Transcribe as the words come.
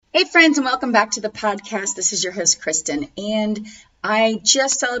friends, and welcome back to the podcast. This is your host, Kristen, and I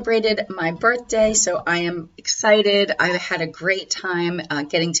just celebrated my birthday, so I am excited. I had a great time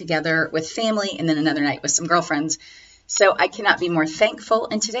getting together with family and then another night with some girlfriends, so I cannot be more thankful.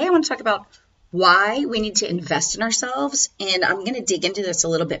 And today I want to talk about why we need to invest in ourselves, and I'm going to dig into this a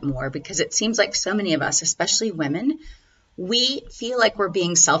little bit more because it seems like so many of us, especially women, we feel like we're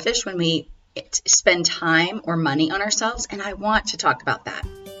being selfish when we spend time or money on ourselves, and I want to talk about that.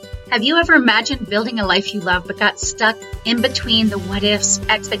 Have you ever imagined building a life you love but got stuck in between the what-ifs,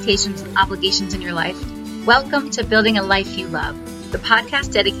 expectations, and obligations in your life? Welcome to Building a Life You Love, the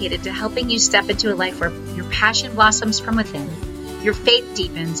podcast dedicated to helping you step into a life where your passion blossoms from within, your faith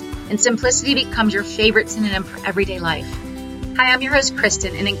deepens, and simplicity becomes your favorite synonym for everyday life. Hi, I'm your host,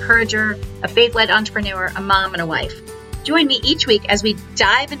 Kristen, an encourager, a faith-led entrepreneur, a mom, and a wife. Join me each week as we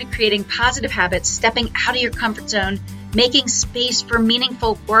dive into creating positive habits, stepping out of your comfort zone, making space for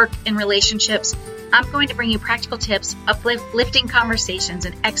meaningful work and relationships. I'm going to bring you practical tips, uplifting conversations,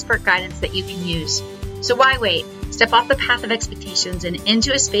 and expert guidance that you can use. So why wait? Step off the path of expectations and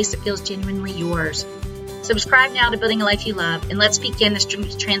into a space that feels genuinely yours. Subscribe now to Building a Life You Love, and let's begin this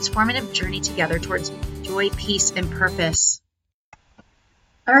transformative journey together towards joy, peace, and purpose.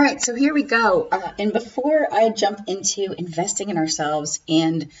 All right, so here we go. And before I jump into investing in ourselves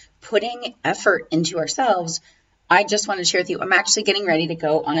and putting effort into ourselves, I just want to share with you, I'm actually getting ready to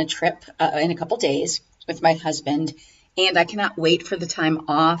go on a trip in a couple days with my husband, and I cannot wait for the time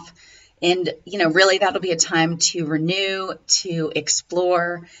off. And, really that'll be a time to renew, to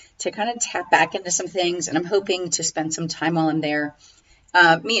explore, to kind of tap back into some things. And I'm hoping to spend some time while I'm there,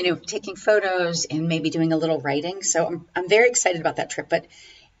 taking photos and maybe doing a little writing. So I'm very excited about that trip, but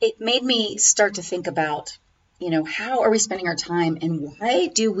it made me start to think about, how are we spending our time and why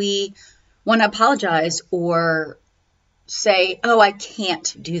do we want to apologize or say, oh, I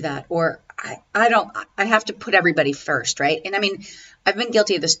can't do that, or I have to put everybody first, right? And I mean, I've been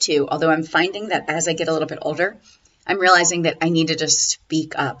guilty of this too, although I'm finding that as I get a little bit older, I'm realizing that I need to just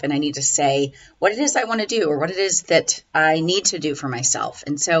speak up and I need to say what it is I want to do or what it is that I need to do for myself.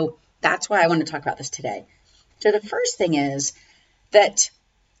 And so that's why I want to talk about this today. So the first thing is that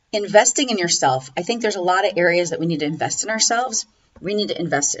investing in yourself, I think there's a lot of areas that we need to invest in ourselves. We need to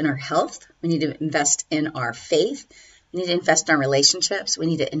invest in our health. We need to invest in our faith. We need to invest in our relationships. We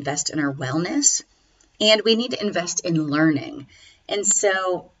need to invest in our wellness. And we need to invest in learning. And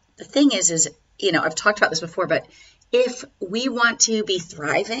so the thing is, I've talked about this before, but if we want to be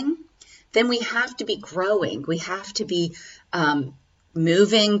thriving, then we have to be growing. We have to be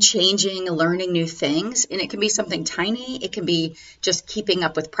moving, changing, learning new things. And it can be something tiny. It can be just keeping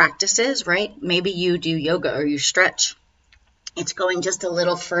up with practices, right? Maybe you do yoga or you stretch. It's going just a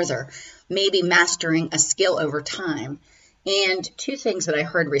little further, maybe mastering a skill over time. And two things that I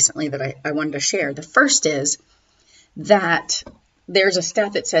heard recently that I wanted to share. The first is that there's a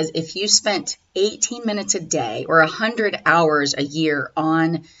stat that says if you spent 18 minutes a day or 100 hours a year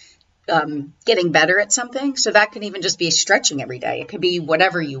on getting better at something, so that can even just be stretching every day. It could be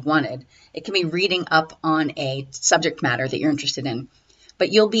whatever you wanted. It can be reading up on a subject matter that you're interested in.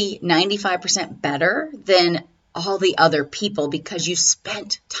 But you'll be 95% better than all the other people because you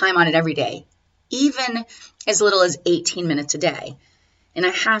spent time on it every day, even as little as 18 minutes a day. And I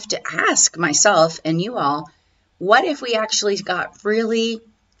have to ask myself and you all, what if we actually got really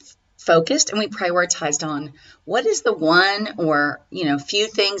focused and we prioritized on what is the one or, few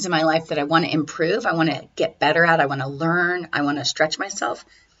things in my life that I want to improve, I want to get better at, I want to learn, I want to stretch myself.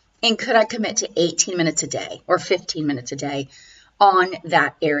 And could I commit to 18 minutes a day or 15 minutes a day on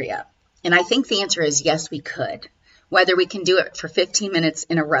that area? And I think the answer is yes, we could. Whether we can do it for 15 minutes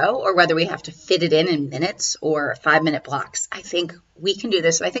in a row or whether we have to fit it in minutes or 5-minute blocks, I think we can do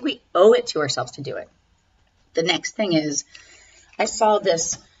this. And I think we owe it to ourselves to do it. The next thing is I saw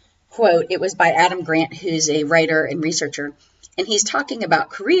this quote. It was by Adam Grant, who's a writer and researcher. And he's talking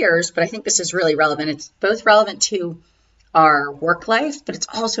about careers, but I think this is really relevant. It's both relevant to our work life, but it's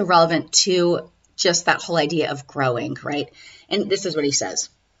also relevant to just that whole idea of growing, right? And this is what he says.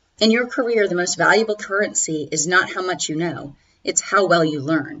 In your career, the most valuable currency is not how much you know, it's how well you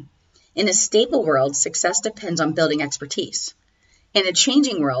learn. In a stable world, success depends on building expertise. In a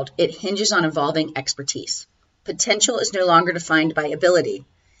changing world, it hinges on evolving expertise. Potential is no longer defined by ability.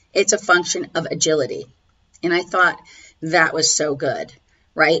 It's a function of agility. And I thought that was so good,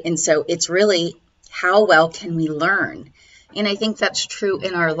 right? And so it's really how well can we learn? And I think that's true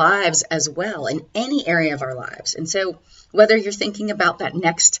in our lives as well, in any area of our lives. And so whether you're thinking about that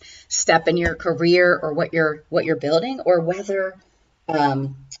next step in your career or what you're building, or whether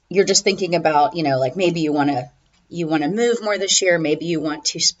you're just thinking about, like maybe you want to you want to move more this year. Maybe you want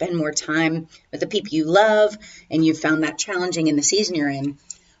to spend more time with the people you love, and you found that challenging in the season you're in.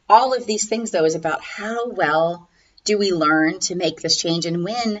 All of these things, though, is about how well do we learn to make this change, and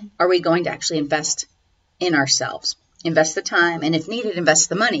when are we going to actually invest in ourselves, invest the time, and if needed, invest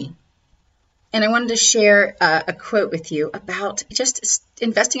the money. And I wanted to share a quote with you about just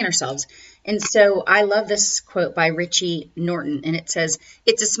investing in ourselves. And so I love this quote by Richie Norton, and it says,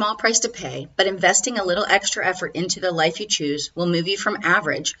 "It's a small price to pay, but investing a little extra effort into the life you choose will move you from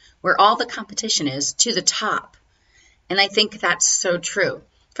average, where all the competition is, to the top." And I think that's so true.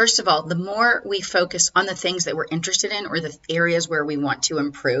 First of all, the more we focus on the things that we're interested in or the areas where we want to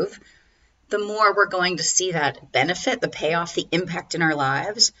improve, the more we're going to see that benefit, the payoff, the impact in our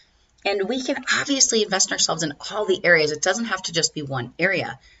lives. And we can obviously invest in ourselves in all the areas. It doesn't have to just be one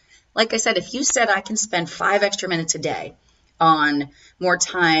area. Like I said, if you said I can spend 5 extra minutes a day on more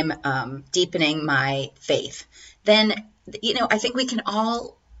time deepening my faith, then, I think we can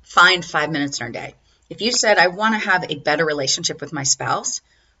all find 5 minutes in our day. If you said I want to have a better relationship with my spouse,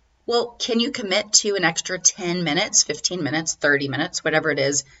 well, can you commit to an extra 10 minutes, 15 minutes, 30 minutes, whatever it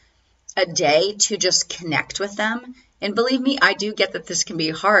is, a day to just connect with them? And believe me, I do get that this can be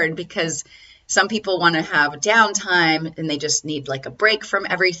hard because some people want to have downtime and they just need like a break from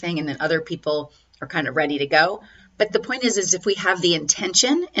everything. And then other people are kind of ready to go. But the point is if we have the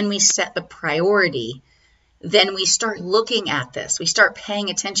intention and we set the priority, then we start looking at this. We start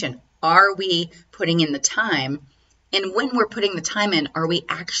paying attention. Are we putting in the time? And when we're putting the time in, are we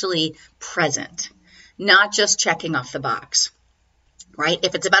actually present? Not just checking off the box. Right?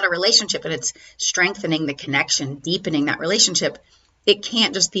 If it's about a relationship and it's strengthening the connection, deepening that relationship, it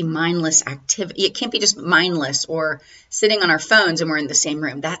can't just be mindless activity. It can't be just mindless or sitting on our phones and we're in the same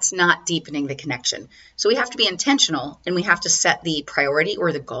room. That's not deepening the connection. So we have to be intentional and we have to set the priority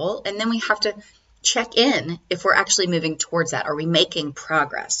or the goal. And then we have to check in if we're actually moving towards that. Are we making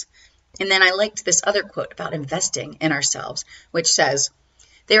progress? And then I liked this other quote about investing in ourselves, which says,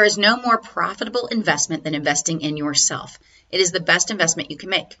 "There is no more profitable investment than investing in yourself. It is the best investment you can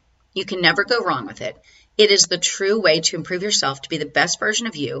make. You can never go wrong with it. It is the true way to improve yourself to be the best version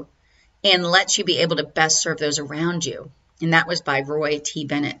of you and lets you be able to best serve those around you." And that was by Roy T.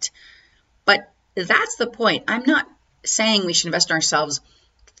 Bennett. But that's the point. I'm not saying we should invest in ourselves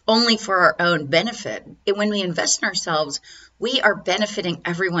only for our own benefit. When we invest in ourselves, we are benefiting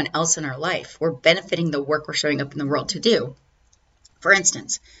everyone else in our life. We're benefiting the work we're showing up in the world to do. For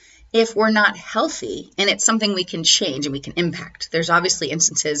instance, if we're not healthy, and it's something we can change and we can impact, there's obviously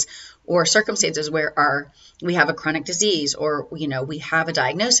instances or circumstances where we have a chronic disease or, we have a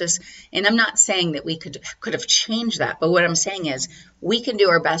diagnosis. And I'm not saying that we could have changed that. But what I'm saying is we can do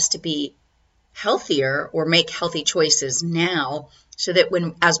our best to be healthier or make healthy choices now so that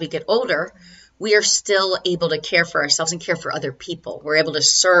as we get older, we are still able to care for ourselves and care for other people. We're able to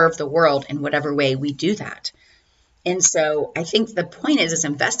serve the world in whatever way we do that. And so I think the point is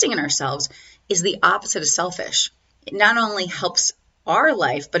investing in ourselves is the opposite of selfish. It not only helps our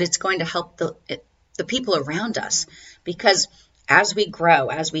life, but it's going to help the people around us. Because as we grow,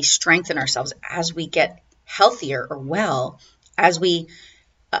 as we strengthen ourselves, as we get healthier or well, as we're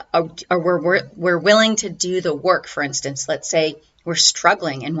willing to do the work, for instance, let's say we're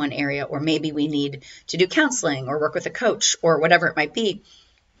struggling in one area, or maybe we need to do counseling or work with a coach or whatever it might be.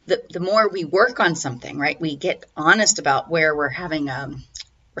 The more we work on something, right, we get honest about where we're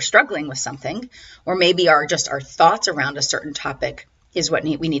struggling with something, or maybe our thoughts around a certain topic is what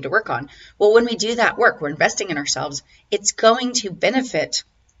we need to work on. Well, when we do that work, we're investing in ourselves. It's going to benefit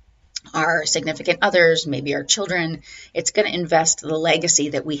our significant others, maybe our children. It's going to invest the legacy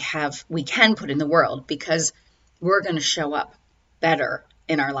that we can put in the world, because we're going to show up better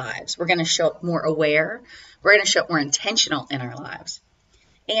in our lives. We're going to show up more aware. We're going to show up more intentional in our lives.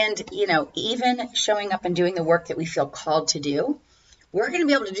 And, even showing up and doing the work that we feel called to do, we're going to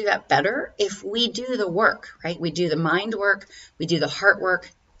be able to do that better if we do the work, right? We do the mind work, we do the heart work,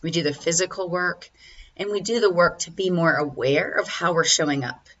 we do the physical work, and we do the work to be more aware of how we're showing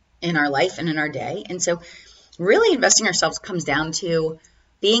up in our life and in our day. And so really investing ourselves comes down to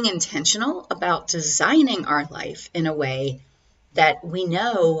being intentional about designing our life in a way that we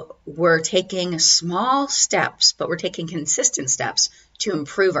know we're taking small steps, but we're taking consistent steps to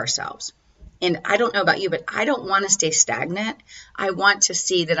improve ourselves. And I don't know about you, but I don't want to stay stagnant. I want to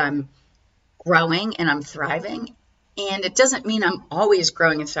see that I'm growing and I'm thriving. And it doesn't mean I'm always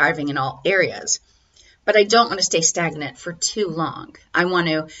growing and thriving in all areas, but I don't want to stay stagnant for too long. I want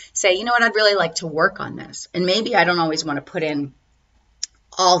to say, you know what, I'd really like to work on this. And maybe I don't always want to put in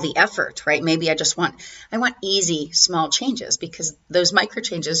all the effort, right? Maybe I want easy, small changes, because those micro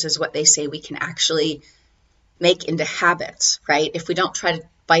changes is what they say we can actually make into habits, right? If we don't try to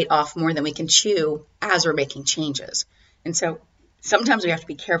bite off more than we can chew as we're making changes. And so sometimes we have to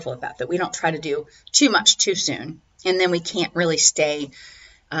be careful of that we don't try to do too much too soon, and then we can't really stay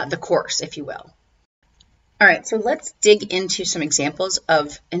the course, if you will. All right, so let's dig into some examples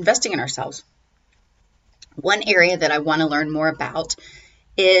of investing in ourselves. One area that I want to learn more about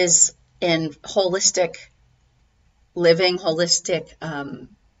is in holistic living, holistic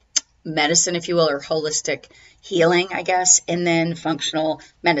medicine, if you will, or holistic healing, I guess, and then functional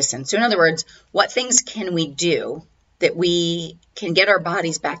medicine. So in other words, what things can we do that we can get our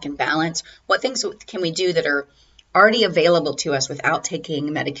bodies back in balance? What things can we do that are already available to us without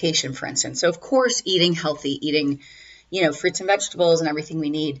taking medication, for instance? So of course, eating healthy, eating, fruits and vegetables and everything we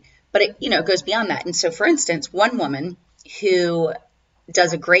need, but it goes beyond that. And so for instance, one woman who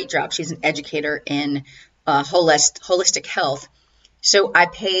does a great job, she's an educator in holistic health. So I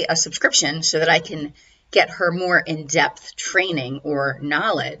pay a subscription so that I can get her more in-depth training or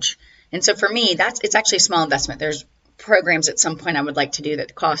knowledge. And so for me, it's actually a small investment. There's programs at some point I would like to do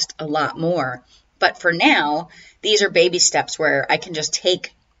that cost a lot more. But for now, these are baby steps where I can just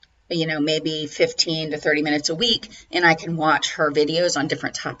take, maybe 15 to 30 minutes a week, and I can watch her videos on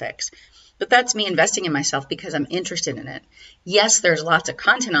different topics. But that's me investing in myself because I'm interested in it. Yes, there's lots of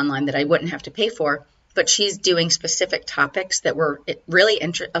content online that I wouldn't have to pay for, but she's doing specific topics that were really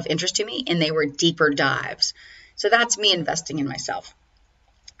of interest to me, and they were deeper dives. So that's me investing in myself.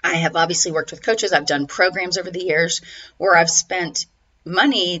 I have obviously worked with coaches. I've done programs over the years where I've spent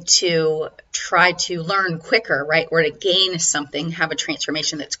money to try to learn quicker, right? Or to gain something, have a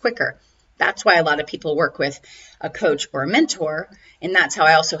transformation that's quicker. That's why a lot of people work with a coach or a mentor, and that's how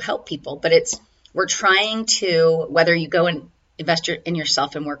I also help people. But we're trying to, whether you go and invest in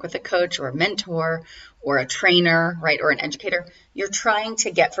yourself and work with a coach or a mentor or a trainer, right, or an educator, you're trying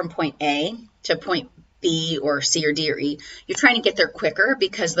to get from point A to point B or C or D or E. You're trying to get there quicker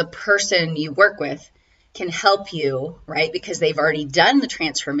because the person you work with can help you, right, because they've already done the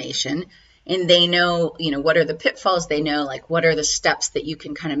transformation and they know, what are the pitfalls. They know, like, what are the steps that you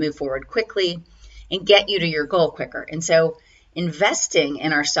can kind of move forward quickly and get you to your goal quicker. And so investing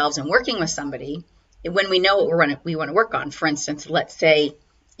in ourselves and working with somebody when we know what we want to work on. For instance, let's say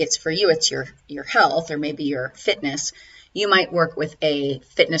it's for you, it's your health or maybe your fitness. You might work with a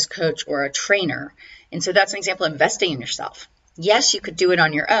fitness coach or a trainer. And so that's an example of investing in yourself. Yes, you could do it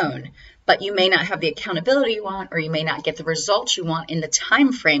on your own, but you may not have the accountability you want, or you may not get the results you want in the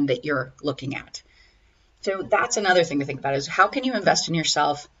time frame that you're looking at. So that's another thing to think about is how can you invest in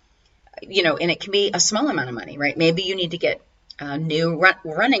yourself, and it can be a small amount of money, right? Maybe you need to get new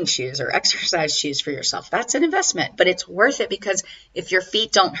running shoes or exercise shoes for yourself. That's an investment, but it's worth it because if your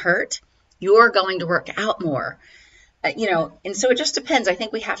feet don't hurt, you're going to work out more, and so it just depends. I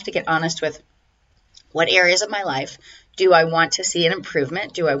think we have to get honest with what areas of my life do I want to see an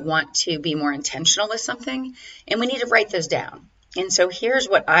improvement? Do I want to be more intentional with something? And we need to write those down. And so here's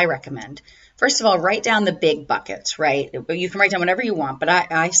what I recommend. First of all, write down the big buckets, right? You can write down whatever you want, but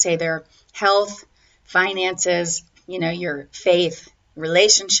I say they're health, finances, your faith,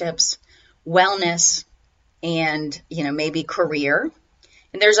 relationships, wellness, and, maybe career.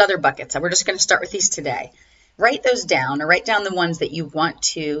 And there's other buckets. We're just going to start with these today. Write those down, or write down the ones that you want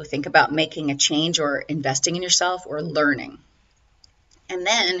to think about making a change or investing in yourself or learning. And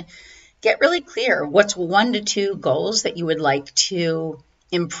then get really clear what's 1 to 2 goals that you would like to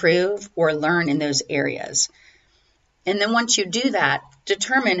improve or learn in those areas. And then once you do that,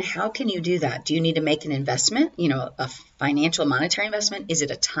 determine how can you do that. Do you need to make an investment, a financial monetary investment? Is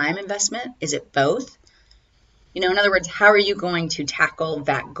it a time investment? Is it both? In other words, how are you going to tackle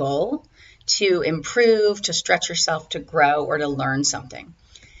that goal to improve, to stretch yourself, to grow, or to learn something?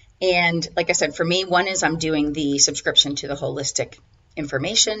 And like I said, for me, one is I'm doing the subscription to the holistic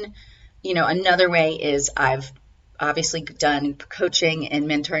information. Another way is I've obviously done coaching and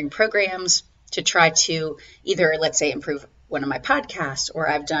mentoring programs to try to either, let's say, improve one of my podcasts, or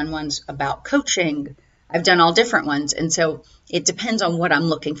I've done ones about coaching. I've done all different ones. And so it depends on what I'm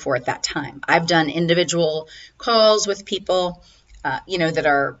looking for at that time. I've done individual calls with people, that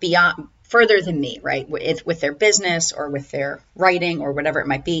are beyond, further than me, right? With their business or with their writing or whatever it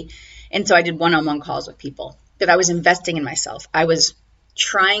might be. And so I did one-on-one calls with people that I was investing in myself. I was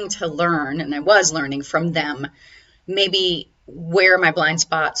trying to learn, and I was learning from them, maybe where are my blind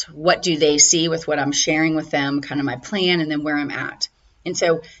spots? What do they see with what I'm sharing with them, kind of my plan, and then where I'm at. And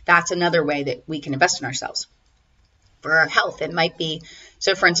so that's another way that we can invest in ourselves. For our health, it might be,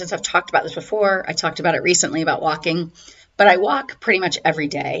 so for instance, I've talked about this before. I talked about it recently about walking, but I walk pretty much every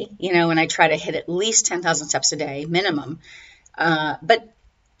day, and I try to hit at least 10,000 steps a day minimum. But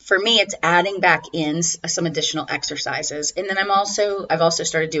For me, it's adding back in some additional exercises. And then I've also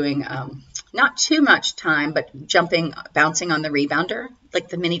started doing not too much time, but bouncing on the rebounder, like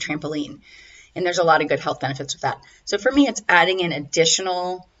the mini trampoline. And there's a lot of good health benefits with that. So for me, it's adding in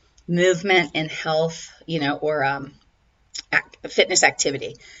additional movement and health, or fitness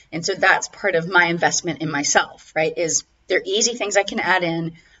activity. And so that's part of my investment in myself, right? Is they're easy things I can add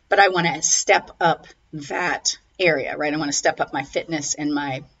in, but I want to step up that area, right? I want to step up my fitness and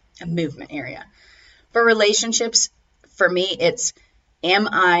my movement area. For relationships, for me, it's, am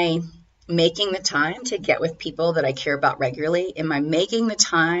I making the time to get with people that I care about regularly? Am I making the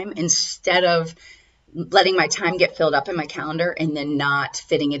time instead of letting my time get filled up in my calendar and then not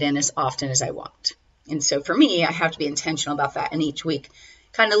fitting it in as often as I want? And so for me, I have to be intentional about that. And each week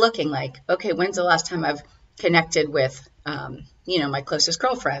kind of looking like, okay, when's the last time I've connected with, my closest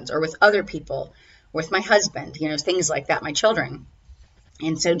girlfriends or with other people, with my husband, things like that, my children.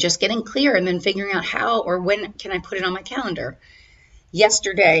 And so just getting clear and then figuring out how or when can I put it on my calendar.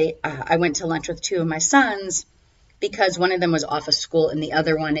 Yesterday, I went to lunch with two of my sons because one of them was off of school and the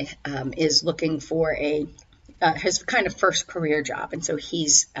other one is looking for his kind of first career job. And so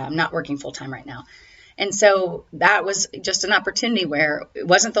he's not working full time right now. And so that was just an opportunity where it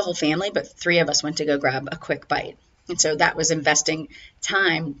wasn't the whole family, but three of us went to go grab a quick bite. And so that was investing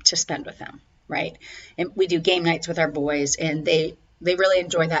time to spend with them, right? And we do game nights with our boys, and they really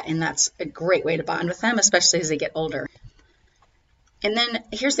enjoy that. And that's a great way to bond with them, especially as they get older. And then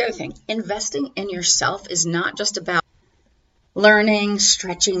here's the other thing. Investing in yourself is not just about learning,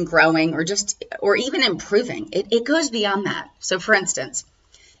 stretching, growing, or even improving. It goes beyond that. So for instance,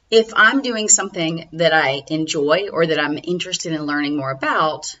 if I'm doing something that I enjoy or that I'm interested in learning more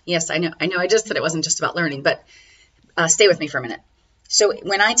about, yes, I know I just said it wasn't just about learning, but stay with me for a minute. So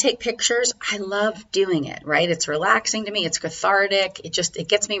when I take pictures, I love doing it, right? It's relaxing to me. It's cathartic. It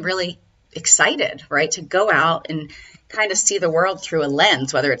gets me really excited, right? To go out and kind of see the world through a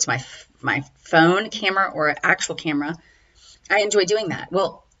lens, whether it's my phone camera or an actual camera. I enjoy doing that.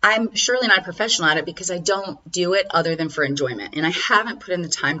 Well, I'm surely not a professional at it because I don't do it other than for enjoyment. And I haven't put in the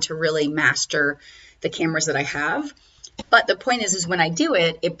time to really master the cameras that I have. But the point is when I do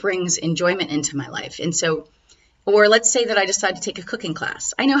it, it brings enjoyment into my life. And so, or let's say that I decide to take a cooking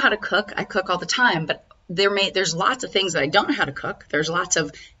class. I know how to cook. I cook all the time, but there's lots of things that I don't know how to cook. There's lots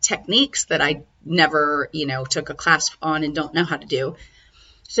of techniques that I never, took a class on and don't know how to do.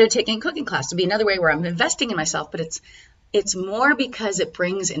 So taking a cooking class would be another way where I'm investing in myself, but it's more because it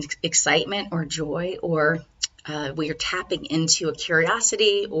brings excitement or joy, or we're tapping into a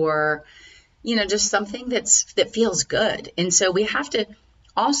curiosity, or just something that feels good. And so we have to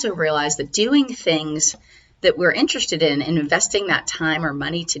also realize that doing things that we're interested in and investing that time or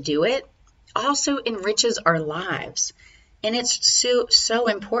money to do it also enriches our lives. And it's so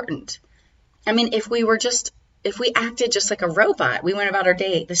important. I mean, if we acted just like a robot, we went about our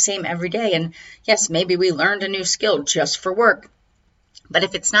day the same every day. And yes, maybe we learned a new skill just for work. But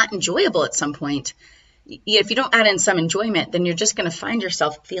if it's not enjoyable at some point, if you don't add in some enjoyment, then you're just going to find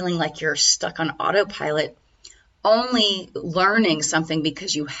yourself feeling like you're stuck on autopilot, only learning something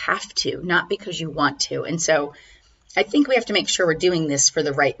because you have to, not because you want to. And so I think we have to make sure we're doing this for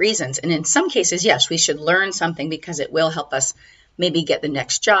the right reasons. And in some cases, yes, we should learn something because it will help us maybe get the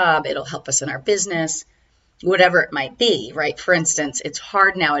next job. It'll help us in our business, whatever it might be, right? For instance, it's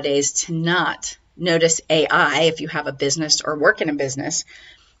hard nowadays to not notice AI if you have a business or work in a business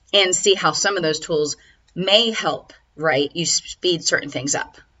and see how some of those tools may help, right? You speed certain things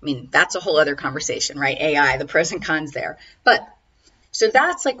up. I mean, that's a whole other conversation, right? AI, the pros and cons there. But so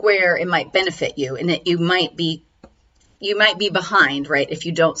that's like where it might benefit you, and that you might be behind, right? If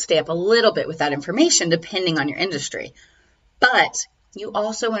you don't stay up a little bit with that information, depending on your industry. But you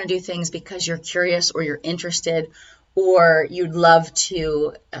also want to do things because you're curious or you're interested or you'd love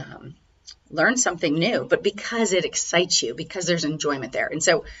to learn something new, but because it excites you, because there's enjoyment there. And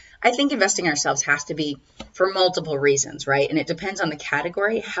so I think investing in ourselves has to be for multiple reasons, right? And it depends on the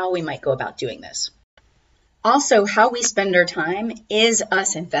category, how we might go about doing this. Also, how we spend our time is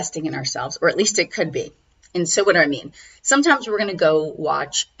us investing in ourselves, or at least it could be. And so what do I mean? Sometimes we're going to go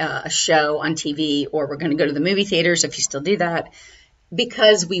watch a show on TV, or we're going to go to the movie theaters, if you still do that,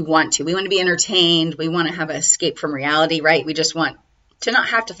 because we want to. We want to be entertained. We want to have an escape from reality, right? We just want to not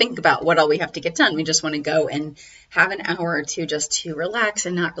have to think about what all we have to get done. We just want to go and have an hour or two just to relax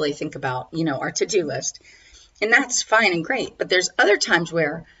and not really think about, our to-do list. And that's fine and great. But there's other times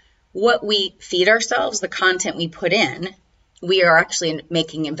where what we feed ourselves, the content we put in, we are actually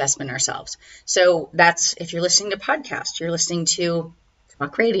making investment in ourselves. So that's if you're listening to podcasts, you're listening to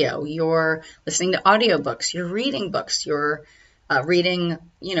talk radio, you're listening to audiobooks, you're reading books, you're reading,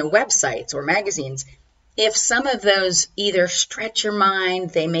 websites or magazines, if some of those either stretch your mind,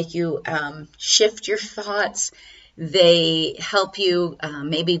 they make you shift your thoughts, they help you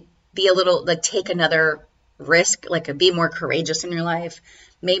maybe be a little, like take another risk, like be more courageous in your life.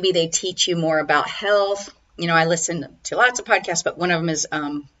 Maybe they teach you more about health. I listen to lots of podcasts, but one of them is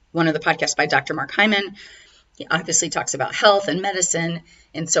one of the podcasts by Dr. Mark Hyman. He obviously talks about health and medicine.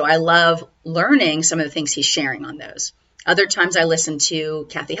 And so I love learning some of the things he's sharing on those. Other times I listen to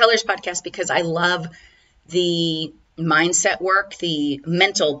Kathy Heller's podcast because I love the mindset work, the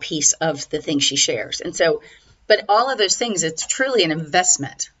mental piece of the things she shares. And so, but all of those things, it's truly an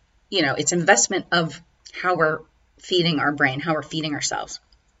investment. It's investment of how we're feeding our brain, how we're feeding ourselves.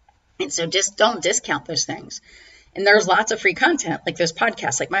 And so just don't discount those things. And there's lots of free content, like those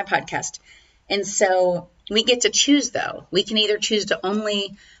podcasts, like my podcast. And so we get to choose, though. We can either choose to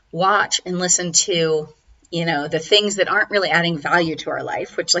only watch and listen to, the things that aren't really adding value to our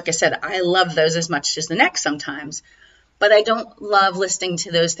life, which, like I said, I love those as much as the next sometimes. But I don't love listening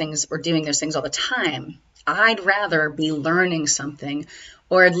to those things or doing those things all the time. I'd rather be learning something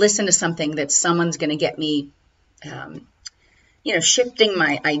or listen to something that someone's going to get me, shifting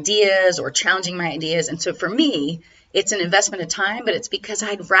my ideas or challenging my ideas. And so for me, it's an investment of time, but it's because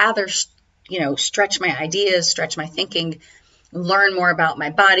I'd rather, stretch my ideas, stretch my thinking, learn more about my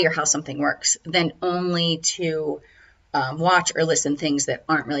body or how something works than only to watch or listen things that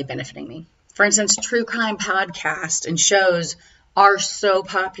aren't really benefiting me. For instance, true crime podcasts and shows are so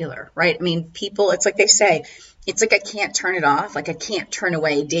popular, right? I mean, people, it's like they say, it's like I can't turn it off, like I can't turn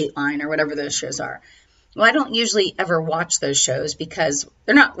away Dateline or whatever those shows are. Well, I don't usually ever watch those shows because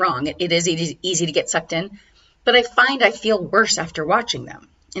they're not wrong. It is easy to get sucked in, but I find I feel worse after watching them.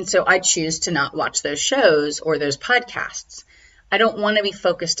 And so I choose to not watch those shows or those podcasts. I don't want to be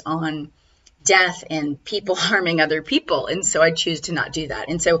focused on death and people harming other people. And so I choose to not do that.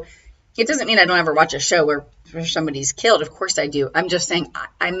 And so it doesn't mean I don't ever watch a show where somebody's killed. Of course I do. I'm just saying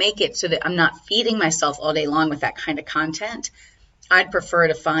I make it so that I'm not feeding myself all day long with that kind of content. I'd prefer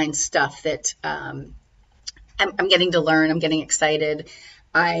to find stuff that I'm getting to learn. I'm getting excited.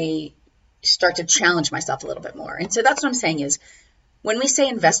 I start to challenge myself a little bit more. And so that's what I'm saying is when we say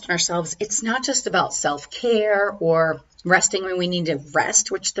invest in ourselves, it's not just about self-care or resting when we need to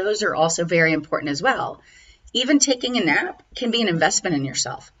rest, which those are also very important as well. Even taking a nap can be an investment in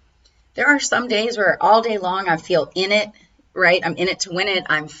yourself. There are some days where all day long I feel in it, right? I'm in it to win it.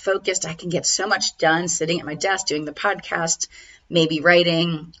 I'm focused. I can get so much done sitting at my desk doing the podcast, maybe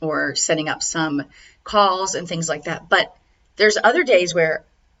writing or setting up some calls and things like that. But there's other days where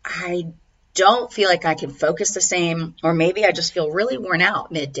I don't feel like I can focus the same, or maybe I just feel really worn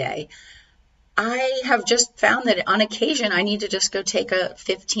out midday. I have just found that on occasion I need to just go take a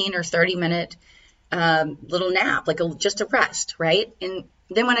 15 or 30 minute little nap, like just a rest, right? And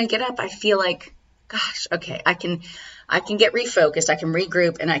then when I get up, I feel like, gosh, okay, I can get refocused, I can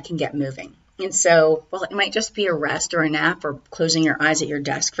regroup, and I can get moving. And so, well, it might just be a rest or a nap or closing your eyes at your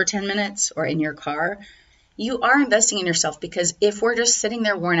desk for 10 minutes or in your car. You are investing in yourself, because if we're just sitting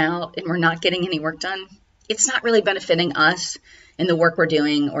there worn out and we're not getting any work done, it's not really benefiting us in the work we're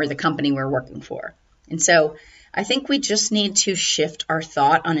doing or the company we're working for. And so I think we just need to shift our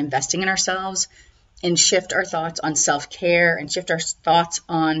thought on investing in ourselves and shift our thoughts on self-care and shift our thoughts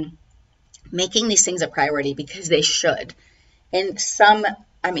on making these things a priority, because they should. And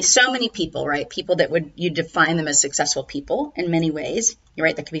so many people, right? People that you define them as successful people in many ways,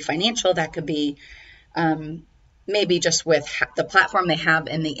 right? That could be financial, that could be maybe just with the platform they have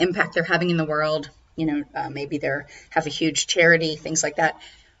and the impact they're having in the world. Maybe they have a huge charity, things like that.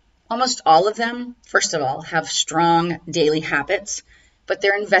 Almost all of them, first of all, have strong daily habits, but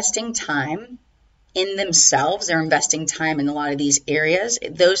they're investing time in themselves. They're investing time in a lot of these areas.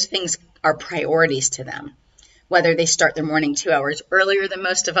 Those things are priorities to them. Whether they start their morning 2 hours earlier than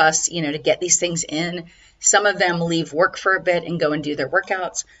most of us, to get these things in. Some of them leave work for a bit and go and do their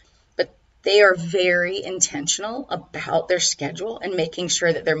workouts. But they are very intentional about their schedule and making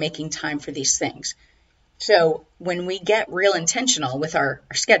sure that they're making time for these things. So when we get real intentional with our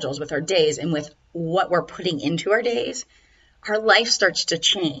schedules, with our days, and with what we're putting into our days, our life starts to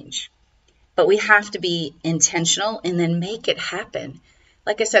change. But we have to be intentional and then make it happen.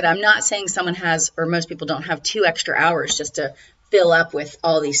 Like I said, I'm not saying someone has, or most people don't have 2 extra hours just to fill up with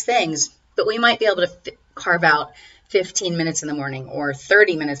all these things, but we might be able to carve out 15 minutes in the morning or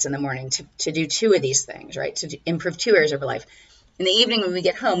 30 minutes in the morning to do 2 of these things, right? To improve 2 areas of our life. In the evening when we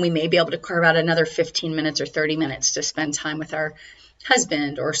get home, we may be able to carve out another 15 minutes or 30 minutes to spend time with our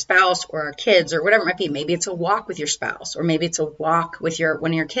husband or spouse or our kids or whatever it might be. Maybe it's a walk with your spouse, or maybe it's a walk with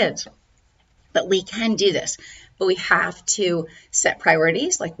one of your kids. But we can do this. but we have to set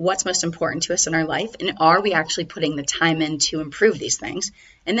priorities, like what's most important to us in our life, and are we actually putting the time in to improve these things?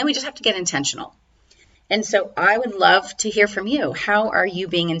 And then we just have to get intentional. And so I would love to hear from you. How are you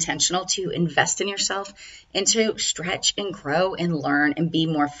being intentional to invest in yourself and to stretch and grow and learn and be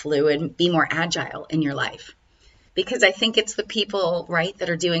more fluid, be more agile in your life? Because I think it's the people, right, that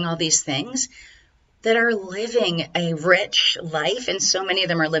are doing all these things that are living a rich life. And so many of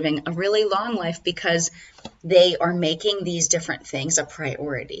them are living a really long life because they are making these different things a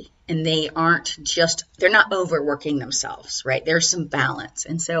priority. And they're not overworking themselves, right? There's some balance.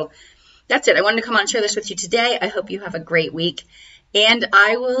 And so that's it. I wanted to come on and share this with you today. I hope you have a great week. And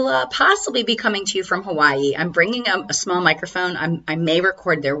I will possibly be coming to you from Hawaii. I'm bringing a small microphone. I may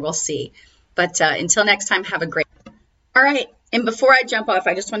record there. We'll see. But until next time, have a great week. All right. And before I jump off,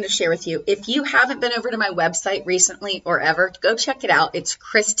 I just wanted to share with you, if you haven't been over to my website recently or ever, go check it out. It's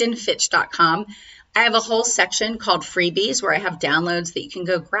KristenFitch.com. I have a whole section called freebies where I have downloads that you can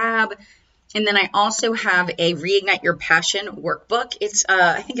go grab. And then I also have a Reignite Your Passion workbook. It's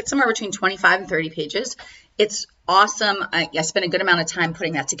I think it's somewhere between 25 and 30 pages. It's awesome. I spent a good amount of time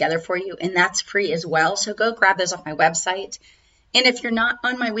putting that together for you, and that's free as well. So go grab those off my website. And if you're not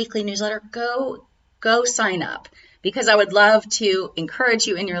on my weekly newsletter, go sign up, because I would love to encourage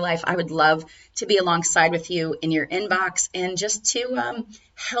you in your life. I would love to be alongside with you in your inbox and just to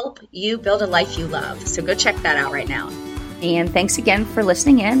help you build a life you love. So go check that out right now. And thanks again for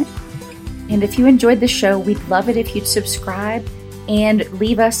listening in. And if you enjoyed the show, we'd love it if you'd subscribe and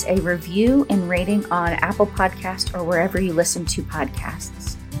leave us a review and rating on Apple Podcasts or wherever you listen to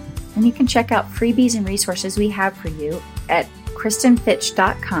podcasts. And you can check out freebies and resources we have for you at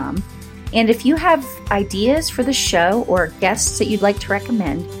KristenFitch.com. And if you have ideas for the show or guests that you'd like to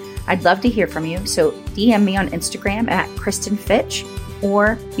recommend, I'd love to hear from you. So DM me on Instagram at KristenFitch,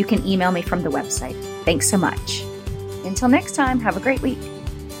 or you can email me from the website. Thanks so much. Until next time, have a great week.